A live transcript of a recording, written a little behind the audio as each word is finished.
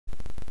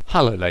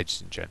Hello ladies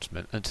and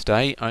gentlemen, and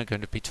today I'm going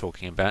to be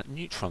talking about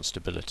neutron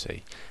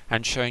stability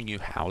and showing you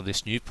how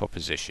this new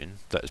proposition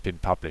that has been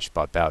published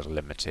by Bowser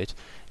Limited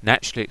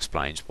naturally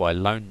explains why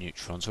lone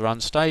neutrons are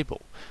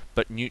unstable,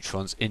 but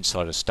neutrons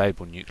inside a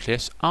stable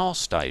nucleus are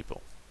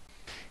stable.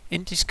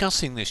 In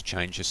discussing this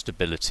change of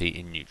stability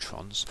in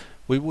neutrons,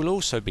 we will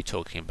also be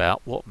talking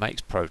about what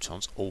makes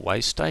protons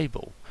always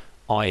stable,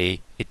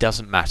 i.e. it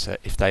doesn't matter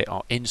if they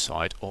are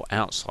inside or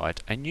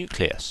outside a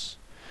nucleus.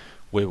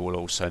 We will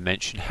also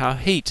mention how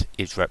heat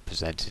is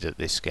represented at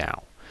this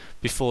scale,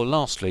 before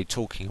lastly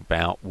talking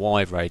about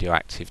why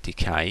radioactive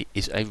decay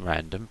is a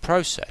random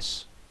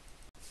process.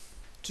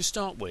 To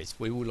start with,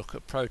 we will look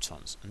at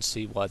protons and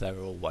see why they are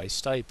always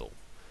stable.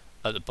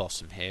 At the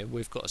bottom here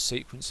we've got a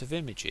sequence of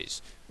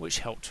images which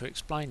help to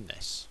explain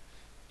this.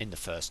 In the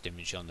first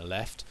image on the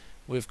left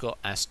we've got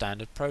our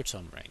standard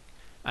proton ring,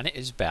 and it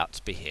is about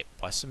to be hit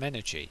by some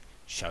energy,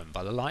 shown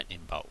by the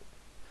lightning bolt.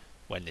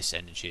 When this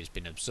energy has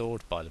been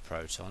absorbed by the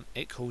proton,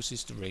 it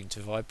causes the ring to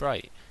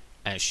vibrate,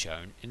 as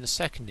shown in the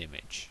second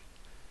image.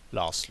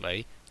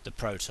 Lastly, the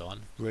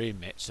proton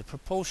re-emits a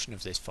proportion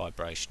of this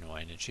vibrational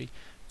energy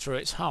through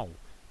its hull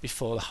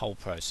before the whole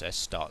process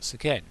starts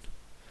again.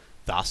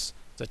 Thus,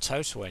 the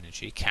total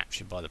energy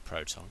captured by the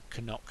proton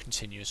cannot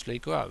continuously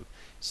grow,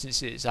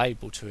 since it is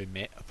able to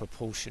emit a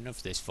proportion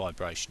of this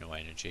vibrational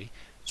energy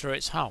through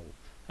its hull,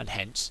 and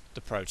hence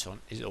the proton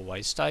is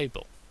always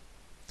stable.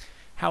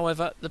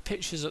 However, the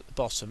pictures at the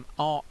bottom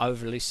are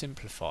overly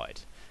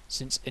simplified,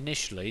 since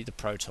initially the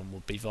proton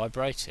will be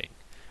vibrating,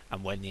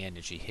 and when the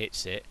energy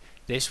hits it,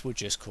 this will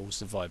just cause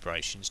the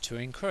vibrations to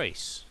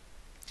increase.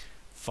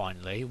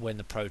 Finally, when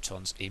the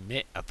protons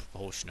emit a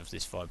proportion of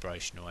this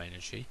vibrational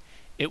energy,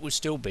 it will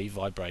still be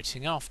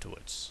vibrating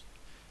afterwards.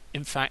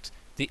 In fact,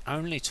 the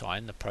only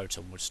time the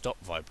proton would stop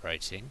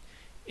vibrating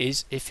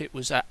is if it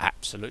was at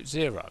absolute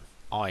zero,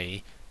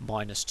 i.e.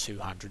 minus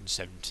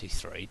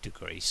 273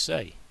 degrees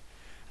C,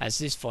 as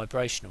this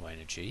vibrational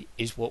energy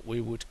is what we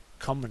would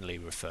commonly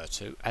refer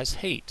to as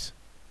heat.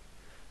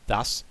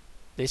 Thus,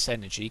 this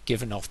energy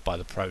given off by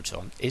the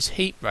proton is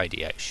heat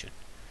radiation.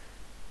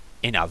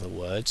 In other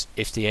words,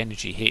 if the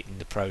energy hitting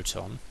the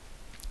proton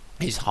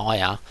is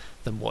higher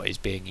than what is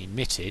being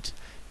emitted,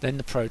 then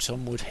the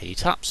proton would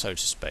heat up, so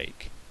to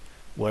speak.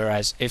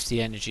 Whereas if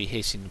the energy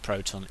hitting the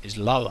proton is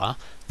lower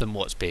than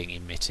what's being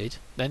emitted,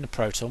 then the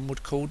proton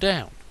would cool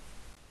down.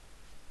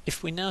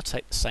 If we now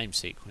take the same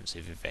sequence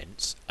of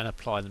events and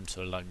apply them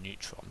to a lone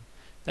neutron,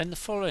 then the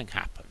following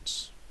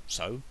happens.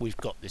 So we've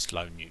got this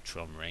lone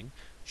neutron ring,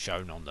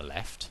 shown on the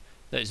left,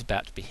 that is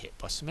about to be hit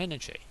by some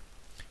energy,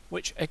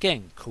 which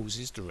again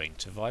causes the ring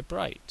to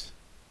vibrate.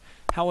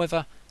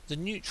 However, the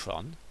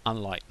neutron,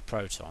 unlike the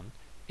proton,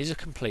 is a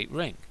complete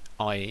ring,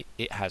 i.e.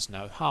 it has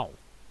no hull.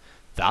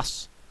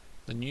 Thus,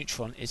 the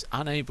neutron is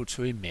unable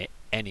to emit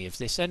any of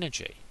this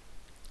energy.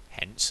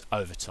 Hence,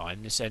 over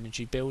time this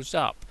energy builds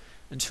up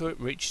until it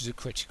reaches a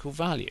critical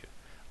value,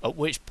 at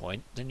which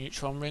point the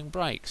neutron ring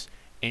breaks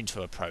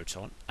into a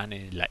proton and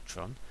an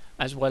electron,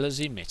 as well as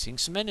emitting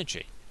some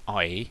energy,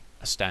 i.e.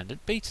 a standard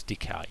beta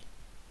decay.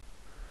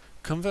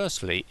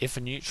 Conversely, if a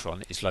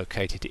neutron is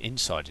located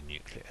inside a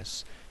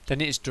nucleus,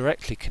 then it is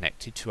directly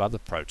connected to other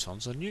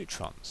protons or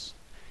neutrons.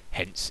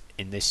 Hence,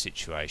 in this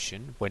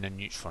situation, when a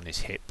neutron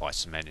is hit by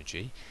some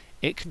energy,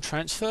 it can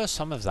transfer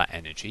some of that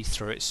energy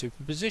through its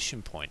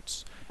superposition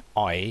points,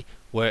 i.e.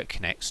 where it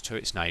connects to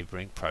its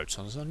neighbouring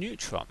protons or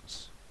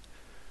neutrons.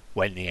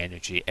 When the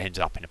energy ends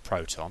up in a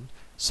proton,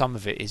 some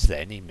of it is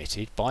then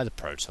emitted by the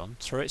proton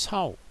through its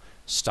hull,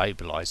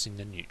 stabilising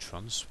the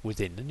neutrons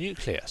within the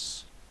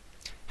nucleus.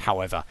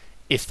 However,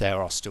 if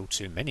there are still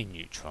too many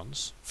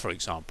neutrons, for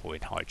example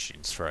in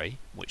hydrogen 3,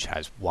 which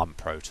has one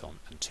proton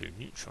and two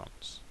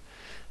neutrons,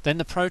 then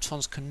the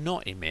protons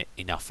cannot emit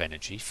enough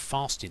energy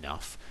fast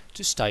enough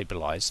to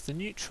stabilise the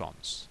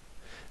neutrons.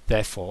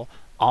 Therefore,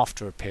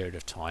 after a period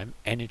of time,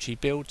 energy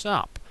builds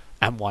up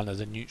and one of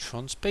the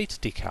neutrons beta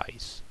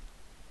decays.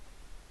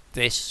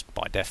 This,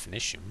 by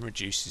definition,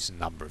 reduces the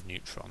number of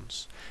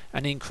neutrons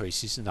and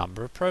increases the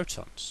number of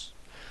protons,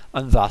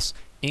 and thus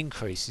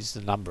increases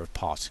the number of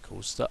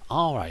particles that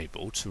are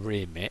able to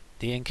re-emit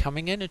the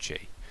incoming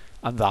energy,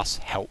 and thus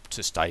help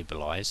to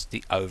stabilise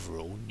the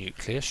overall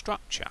nuclear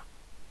structure.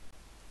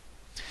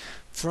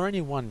 For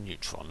any one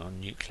neutron or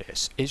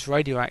nucleus, its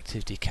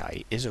radioactive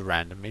decay is a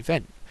random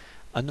event,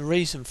 and the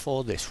reason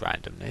for this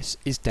randomness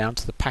is down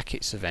to the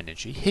packets of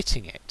energy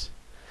hitting it.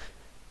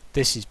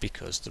 This is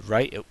because the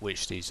rate at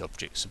which these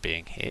objects are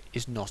being hit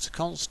is not a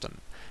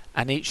constant,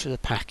 and each of the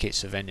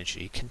packets of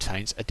energy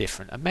contains a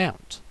different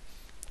amount.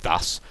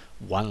 Thus,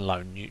 one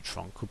lone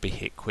neutron could be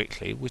hit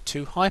quickly with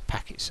two high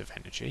packets of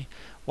energy,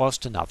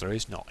 whilst another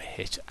is not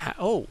hit at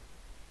all.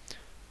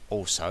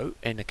 Also,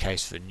 in the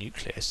case of a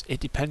nucleus, it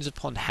depends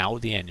upon how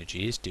the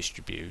energy is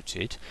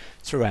distributed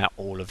throughout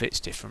all of its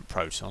different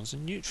protons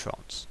and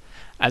neutrons,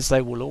 as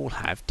they will all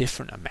have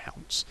different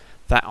amounts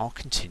that are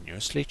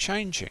continuously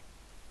changing.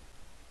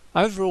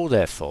 Overall,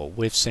 therefore,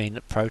 we've seen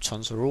that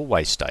protons are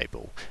always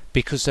stable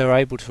because they're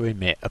able to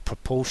emit a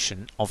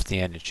proportion of the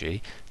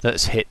energy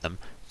that's hit them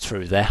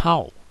through their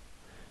hull.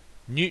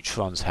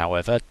 Neutrons,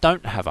 however,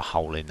 don't have a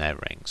hole in their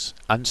rings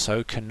and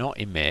so cannot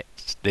emit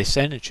this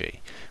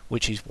energy,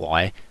 which is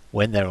why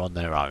when they're on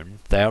their own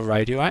they are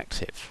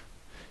radioactive.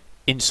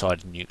 Inside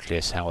the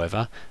nucleus,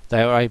 however,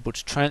 they are able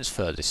to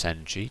transfer this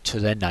energy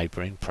to their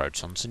neighbouring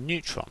protons and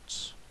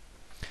neutrons.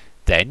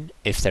 Then,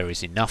 if there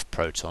is enough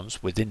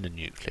protons within the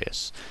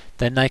nucleus,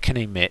 then they can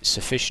emit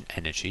sufficient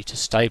energy to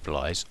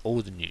stabilise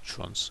all the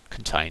neutrons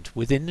contained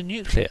within the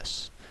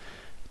nucleus.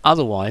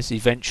 Otherwise,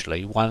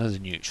 eventually one of the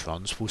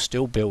neutrons will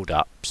still build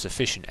up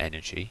sufficient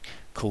energy,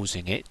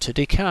 causing it to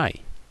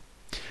decay.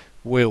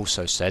 We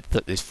also said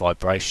that this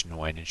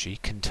vibrational energy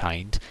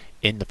contained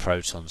in the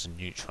protons and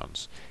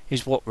neutrons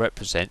is what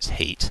represents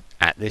heat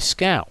at this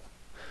scale.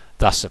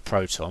 Thus a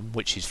proton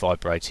which is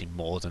vibrating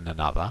more than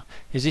another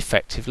is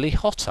effectively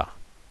hotter.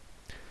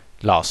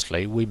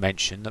 Lastly, we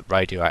mentioned that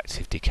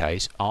radioactive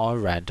decays are a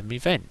random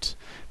event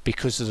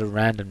because of the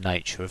random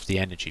nature of the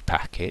energy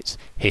packets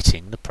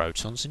hitting the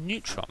protons and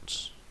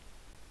neutrons.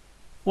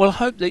 Well, I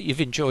hope that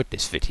you've enjoyed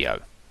this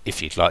video.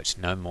 If you'd like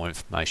to know more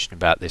information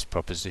about this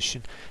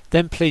proposition,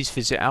 then please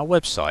visit our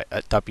website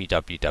at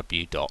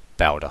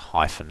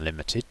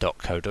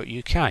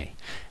www.bowder-limited.co.uk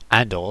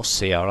and or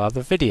see our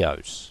other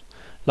videos.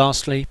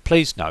 Lastly,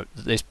 please note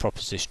that this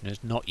proposition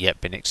has not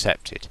yet been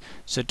accepted,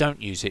 so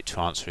don't use it to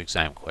answer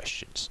exam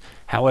questions.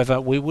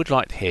 However, we would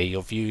like to hear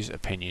your views,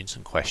 opinions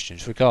and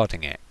questions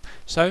regarding it.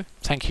 So,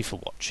 thank you for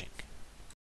watching.